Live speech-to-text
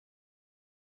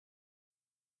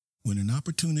When an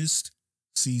opportunist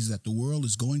sees that the world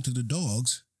is going to the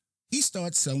dogs, he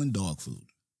starts selling dog food.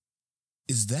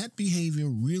 Is that behavior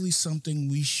really something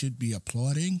we should be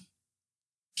applauding?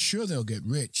 Sure, they'll get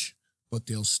rich, but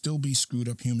they'll still be screwed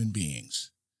up human beings.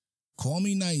 Call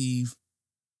me naive,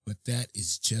 but that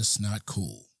is just not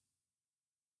cool.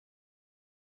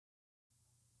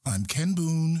 I'm Ken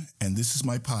Boone, and this is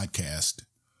my podcast,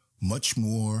 Much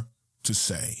More to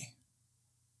Say.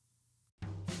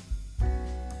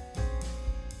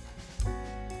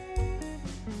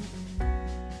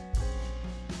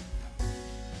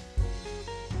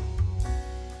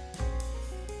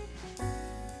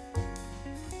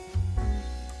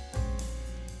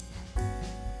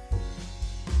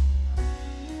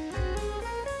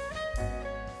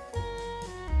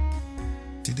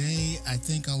 Today, I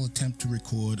think I'll attempt to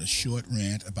record a short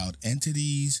rant about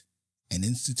entities and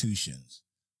institutions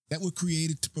that were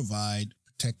created to provide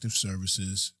protective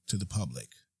services to the public.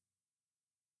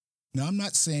 Now, I'm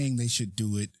not saying they should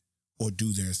do it or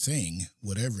do their thing,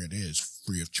 whatever it is,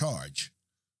 free of charge,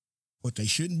 but they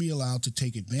shouldn't be allowed to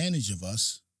take advantage of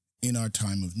us in our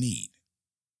time of need.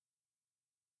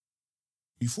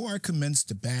 Before I commence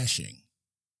the bashing,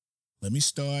 let me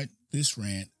start this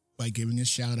rant by giving a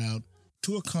shout out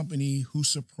to a company who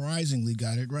surprisingly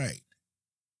got it right.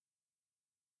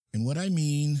 And what I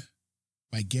mean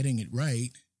by getting it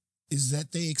right is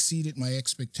that they exceeded my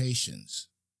expectations.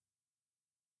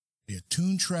 They're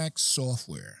TuneTrack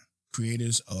Software,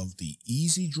 creators of the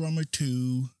Easy Drummer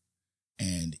 2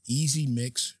 and Easy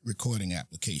Mix recording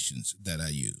applications that I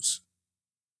use.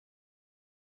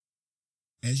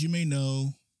 As you may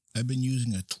know, I've been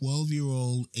using a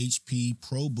 12-year-old HP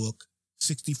ProBook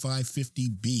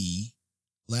 6550B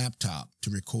laptop to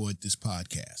record this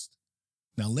podcast.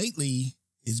 Now, lately,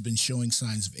 it's been showing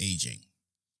signs of aging.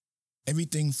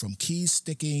 Everything from keys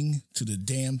sticking to the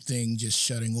damn thing just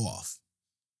shutting off.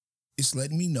 It's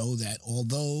letting me know that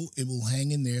although it will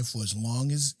hang in there for as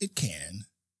long as it can,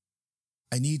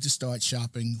 I need to start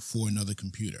shopping for another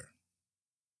computer.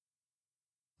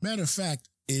 Matter of fact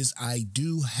is I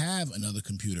do have another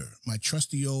computer, my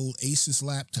trusty old Asus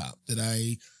laptop that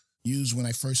I used when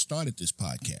I first started this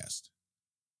podcast.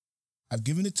 I've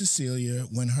given it to Celia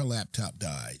when her laptop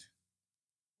died.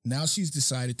 Now she's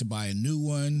decided to buy a new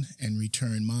one and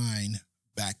return mine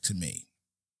back to me.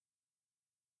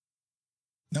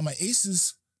 Now my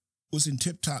Asus was in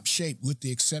tip-top shape with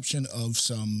the exception of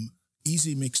some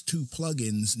Easy Mix 2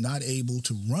 plugins not able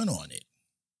to run on it.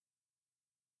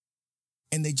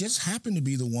 And they just happen to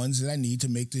be the ones that I need to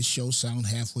make this show sound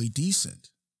halfway decent.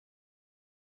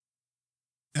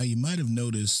 Now you might have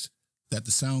noticed that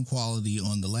the sound quality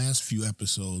on the last few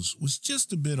episodes was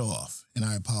just a bit off, and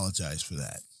I apologize for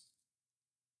that.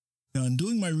 Now, in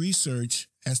doing my research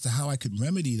as to how I could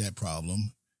remedy that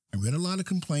problem, I read a lot of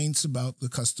complaints about the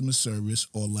customer service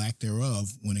or lack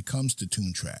thereof when it comes to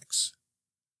TuneTracks.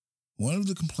 One of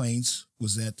the complaints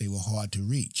was that they were hard to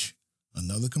reach.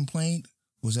 Another complaint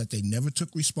was that they never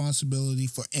took responsibility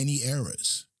for any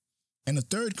errors. And a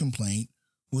third complaint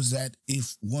was that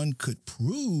if one could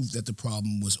prove that the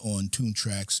problem was on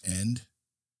TuneTrack's end,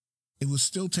 it would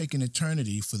still take an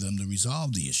eternity for them to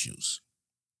resolve the issues.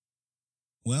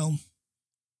 Well,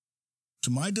 to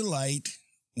my delight,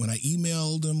 when I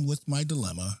emailed them with my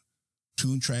dilemma,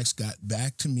 TuneTracks got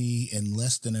back to me in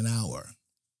less than an hour.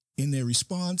 In their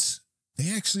response,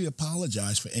 they actually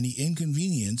apologized for any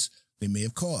inconvenience they may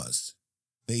have caused.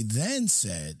 They then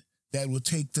said that will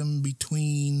take them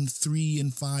between 3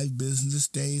 and 5 business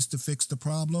days to fix the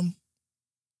problem.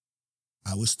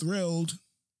 I was thrilled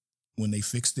when they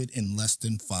fixed it in less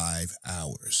than 5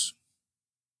 hours.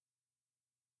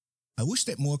 I wish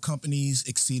that more companies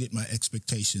exceeded my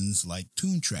expectations like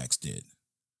TuneTracks did,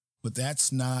 but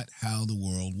that's not how the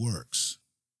world works.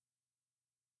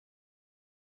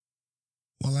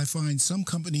 While I find some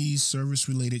companies'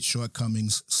 service-related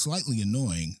shortcomings slightly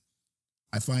annoying,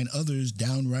 I find others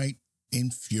downright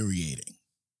infuriating.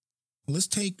 Let's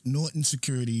take Norton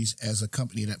Securities as a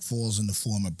company that falls in the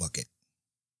former bucket.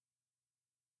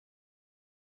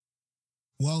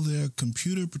 While their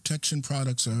computer protection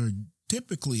products are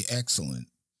typically excellent,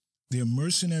 their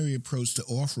mercenary approach to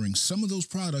offering some of those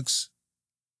products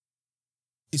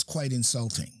is quite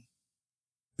insulting.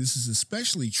 This is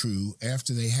especially true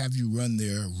after they have you run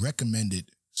their recommended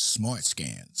smart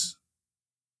scans.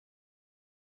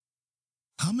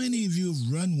 How many of you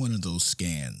have run one of those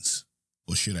scans?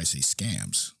 Or should I say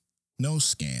scams? No,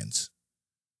 scans.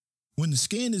 When the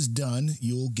scan is done,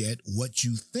 you'll get what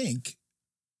you think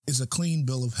is a clean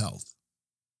bill of health.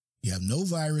 You have no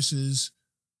viruses,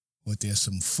 but there's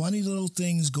some funny little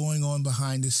things going on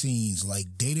behind the scenes,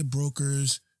 like data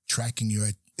brokers tracking your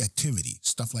activity,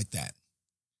 stuff like that.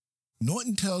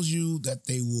 Norton tells you that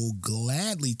they will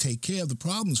gladly take care of the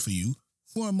problems for you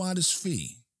for a modest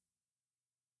fee.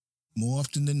 More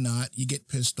often than not, you get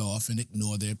pissed off and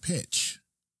ignore their pitch.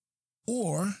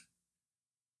 Or,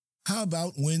 how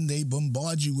about when they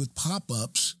bombard you with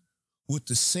pop-ups with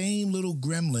the same little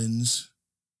gremlins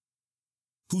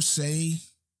who say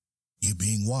you're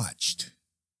being watched?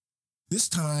 This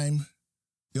time,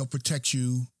 they'll protect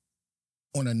you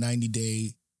on a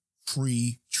 90-day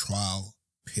free trial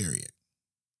period.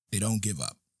 They don't give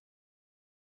up.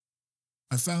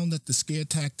 I found that the scare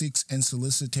tactics and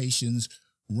solicitations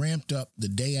ramped up the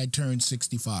day I turned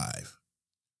 65.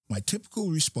 My typical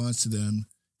response to them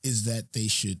is that they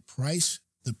should price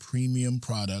the premium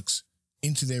products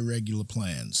into their regular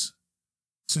plans.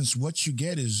 Since what you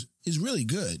get is really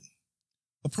good,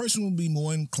 a person will be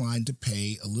more inclined to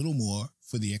pay a little more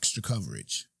for the extra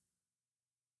coverage.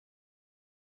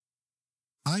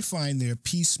 I find their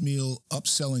piecemeal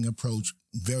upselling approach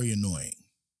very annoying.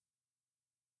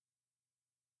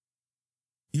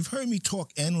 You've heard me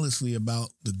talk endlessly about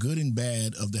the good and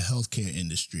bad of the healthcare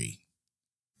industry,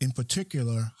 in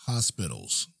particular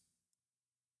hospitals.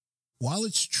 While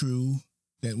it's true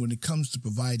that when it comes to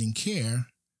providing care,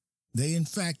 they in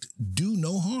fact do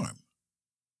no harm.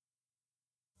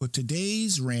 But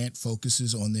today's rant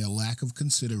focuses on their lack of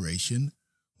consideration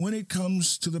when it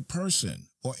comes to the person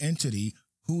or entity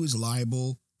who is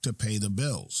liable to pay the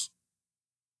bills.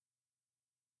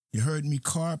 You heard me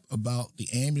carp about the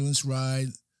ambulance ride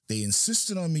they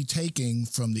insisted on me taking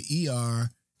from the ER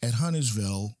at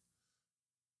Huntersville,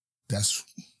 that's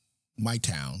my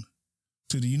town,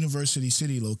 to the University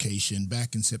City location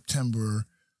back in September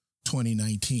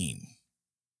 2019.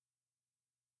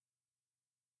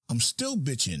 I'm still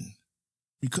bitching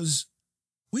because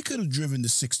we could have driven the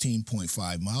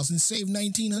 16.5 miles and saved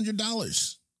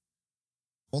 $1,900.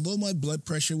 Although my blood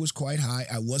pressure was quite high,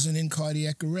 I wasn't in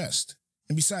cardiac arrest.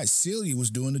 And besides, Celia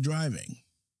was doing the driving.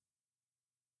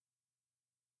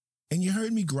 And you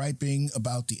heard me griping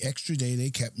about the extra day they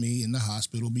kept me in the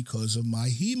hospital because of my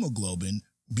hemoglobin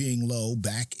being low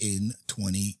back in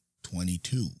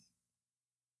 2022.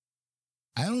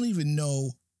 I don't even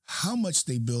know how much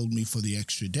they billed me for the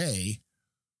extra day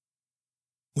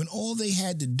when all they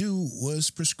had to do was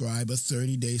prescribe a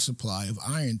 30-day supply of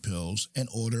iron pills and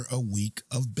order a week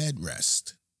of bed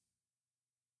rest.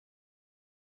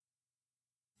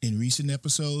 In recent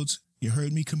episodes, you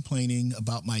heard me complaining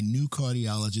about my new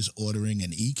cardiologist ordering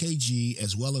an EKG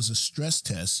as well as a stress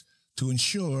test to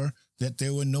ensure that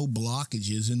there were no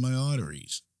blockages in my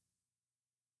arteries.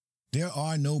 There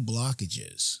are no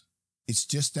blockages. It's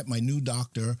just that my new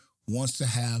doctor wants to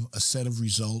have a set of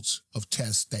results of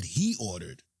tests that he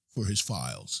ordered for his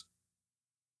files.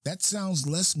 That sounds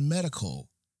less medical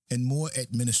and more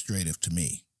administrative to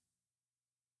me.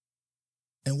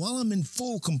 And while I'm in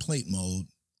full complaint mode,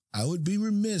 I would be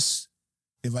remiss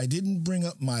if I didn't bring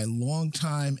up my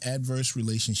longtime adverse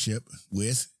relationship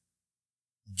with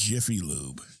Jiffy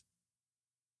Lube.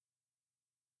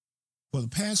 For the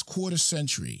past quarter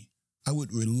century, I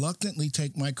would reluctantly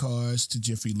take my cars to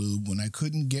Jiffy Lube when I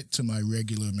couldn't get to my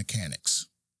regular mechanics.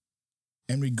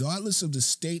 And regardless of the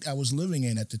state I was living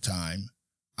in at the time,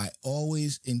 I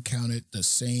always encountered the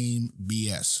same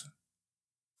BS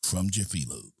from Jiffy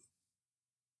Lube.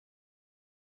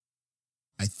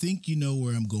 I think you know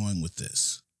where I'm going with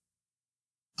this.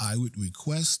 I would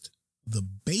request the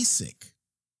basic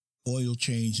oil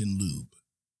change and lube.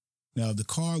 Now, if the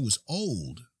car was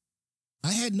old,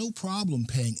 I had no problem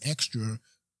paying extra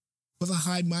for the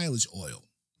high mileage oil.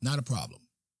 Not a problem.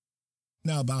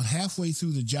 Now, about halfway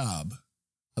through the job,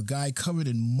 a guy covered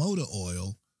in motor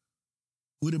oil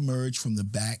would emerge from the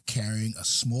back carrying a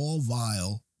small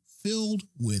vial filled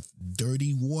with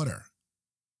dirty water.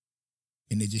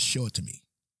 And they just show it to me.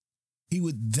 He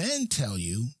would then tell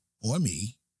you, or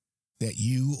me, that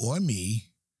you or me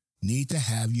need to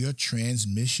have your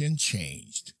transmission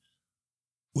changed,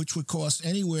 which would cost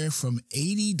anywhere from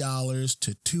 $80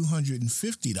 to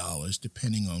 $250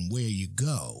 depending on where you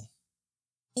go.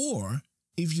 Or,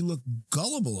 if you look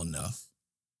gullible enough,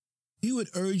 he would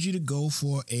urge you to go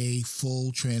for a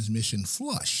full transmission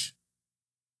flush,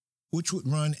 which would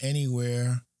run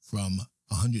anywhere from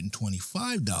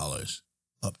 $125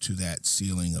 up to that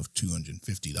ceiling of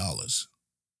 $250.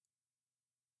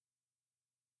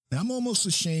 Now, I'm almost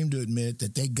ashamed to admit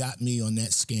that they got me on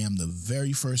that scam the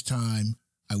very first time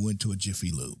I went to a Jiffy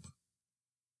Lube.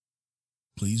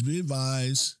 Please be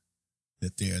advised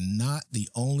that they are not the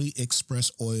only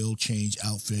express oil change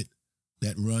outfit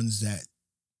that runs that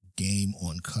game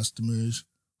on customers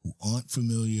who aren't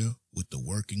familiar with the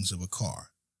workings of a car,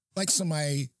 like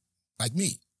somebody like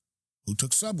me who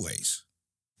took subways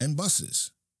and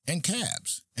buses and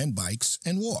cabs and bikes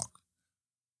and walk.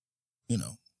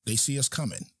 They see us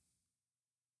coming.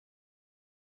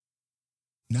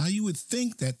 Now you would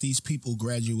think that these people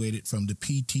graduated from the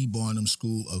P.T. Barnum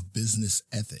School of Business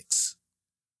Ethics.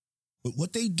 But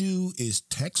what they do is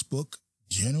textbook,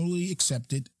 generally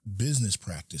accepted business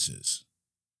practices.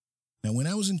 Now, when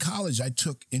I was in college, I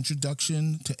took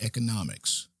Introduction to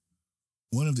Economics.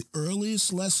 One of the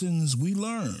earliest lessons we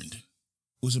learned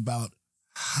was about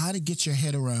how to get your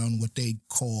head around what they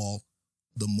call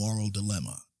the moral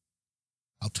dilemma.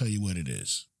 I'll tell you what it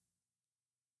is.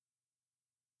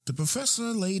 The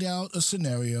professor laid out a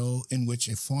scenario in which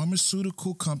a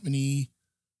pharmaceutical company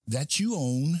that you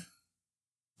own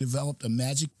developed a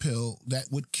magic pill that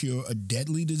would cure a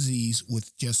deadly disease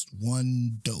with just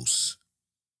one dose.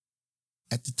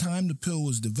 At the time the pill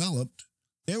was developed,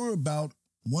 there were about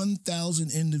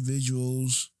 1,000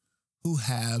 individuals who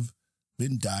have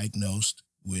been diagnosed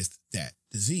with that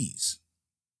disease.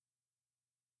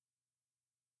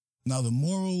 Now, the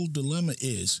moral dilemma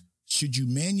is, should you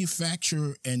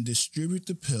manufacture and distribute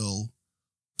the pill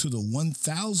to the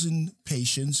 1,000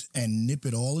 patients and nip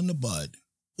it all in the bud,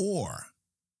 or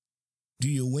do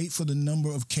you wait for the number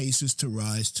of cases to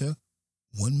rise to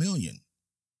 1 million,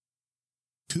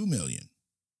 2 million?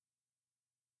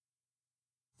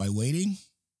 By waiting,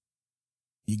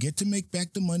 you get to make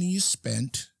back the money you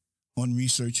spent on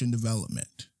research and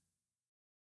development.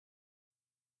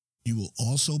 You will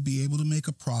also be able to make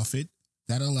a profit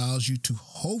that allows you to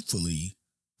hopefully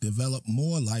develop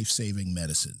more life-saving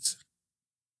medicines.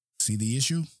 See the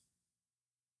issue?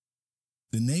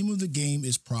 The name of the game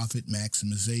is profit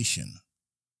maximization,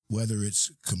 whether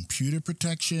it's computer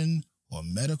protection or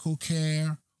medical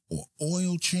care or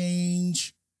oil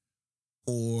change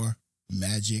or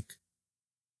magic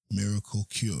miracle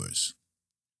cures.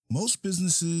 Most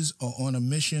businesses are on a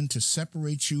mission to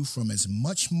separate you from as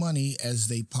much money as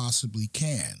they possibly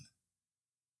can.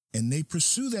 And they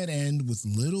pursue that end with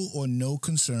little or no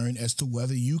concern as to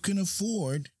whether you can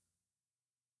afford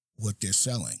what they're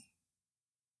selling.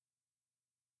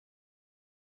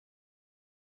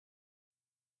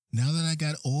 Now that I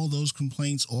got all those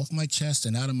complaints off my chest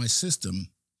and out of my system,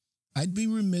 I'd be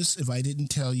remiss if I didn't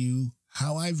tell you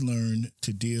how I've learned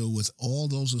to deal with all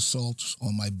those assaults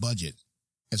on my budget,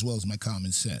 as well as my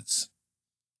common sense.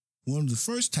 One of the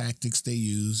first tactics they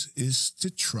use is to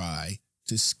try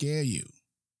to scare you.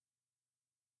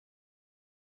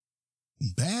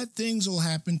 Bad things will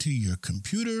happen to your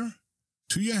computer,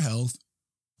 to your health,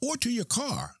 or to your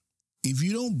car if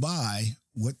you don't buy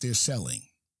what they're selling.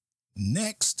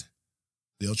 Next,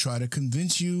 they'll try to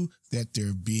convince you that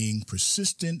they're being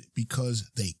persistent because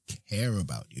they care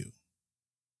about you.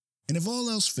 And if all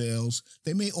else fails,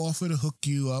 they may offer to hook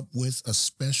you up with a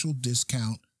special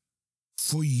discount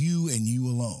for you and you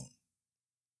alone.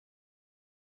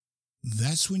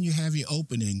 That's when you have your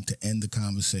opening to end the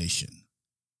conversation.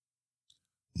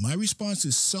 My response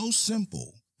is so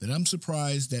simple that I'm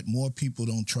surprised that more people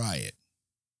don't try it.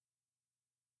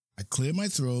 I clear my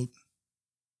throat,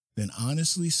 then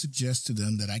honestly suggest to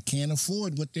them that I can't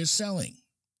afford what they're selling.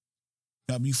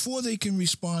 Now, before they can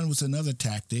respond with another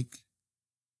tactic,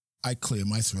 I clear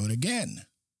my throat again.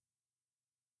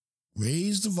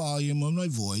 Raise the volume of my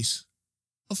voice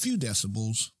a few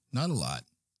decibels, not a lot,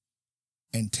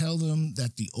 and tell them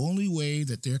that the only way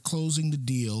that they're closing the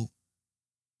deal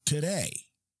today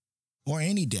or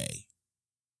any day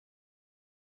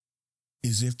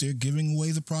is if they're giving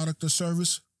away the product or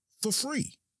service for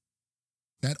free.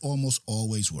 That almost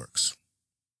always works.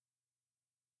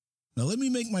 Now let me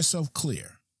make myself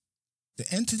clear. The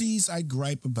entities I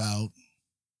gripe about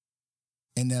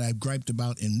and that I've griped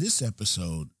about in this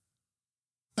episode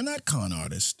are not con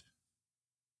artists.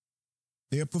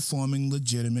 They're performing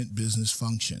legitimate business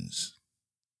functions.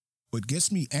 What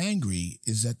gets me angry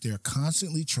is that they're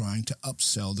constantly trying to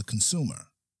upsell the consumer.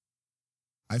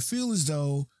 I feel as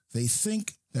though they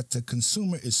think that the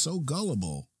consumer is so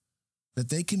gullible that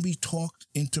they can be talked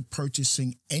into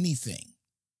purchasing anything,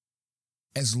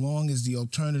 as long as the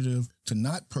alternative to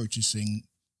not purchasing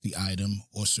the item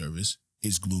or service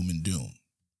is gloom and doom.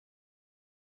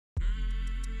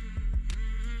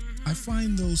 I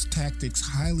find those tactics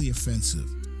highly offensive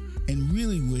and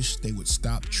really wish they would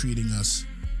stop treating us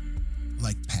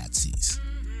like patsies.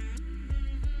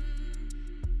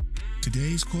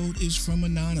 Today's quote is from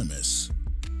Anonymous.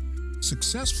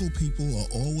 Successful people are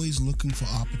always looking for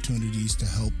opportunities to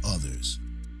help others.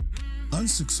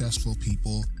 Unsuccessful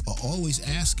people are always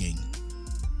asking,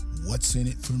 what's in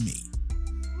it for me?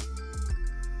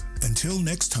 Until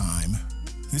next time,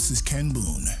 this is Ken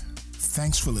Boone.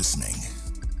 Thanks for listening.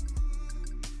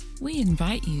 we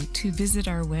invite you to visit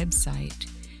our website,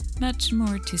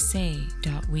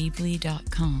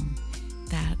 muchmoretosay.weebly.com.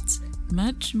 That's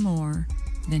muchmore,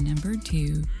 the number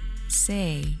 2,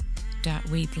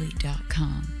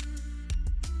 say.weebly.com.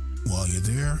 While you're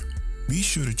there, be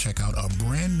sure to check out our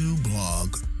brand new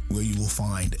blog where you will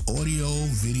find audio,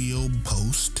 video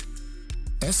posts,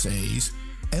 essays,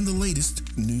 and the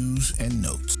latest news and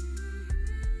notes.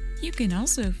 You can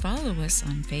also follow us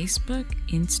on Facebook,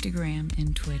 Instagram,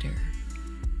 and Twitter.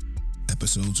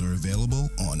 Episodes are available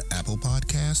on Apple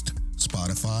Podcast,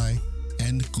 Spotify,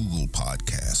 and Google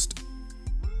Podcast.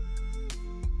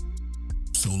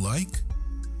 So like,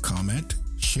 comment,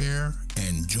 share,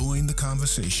 and join the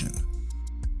conversation.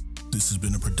 This has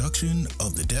been a production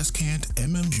of the Descant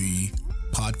MMG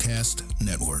Podcast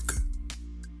Network.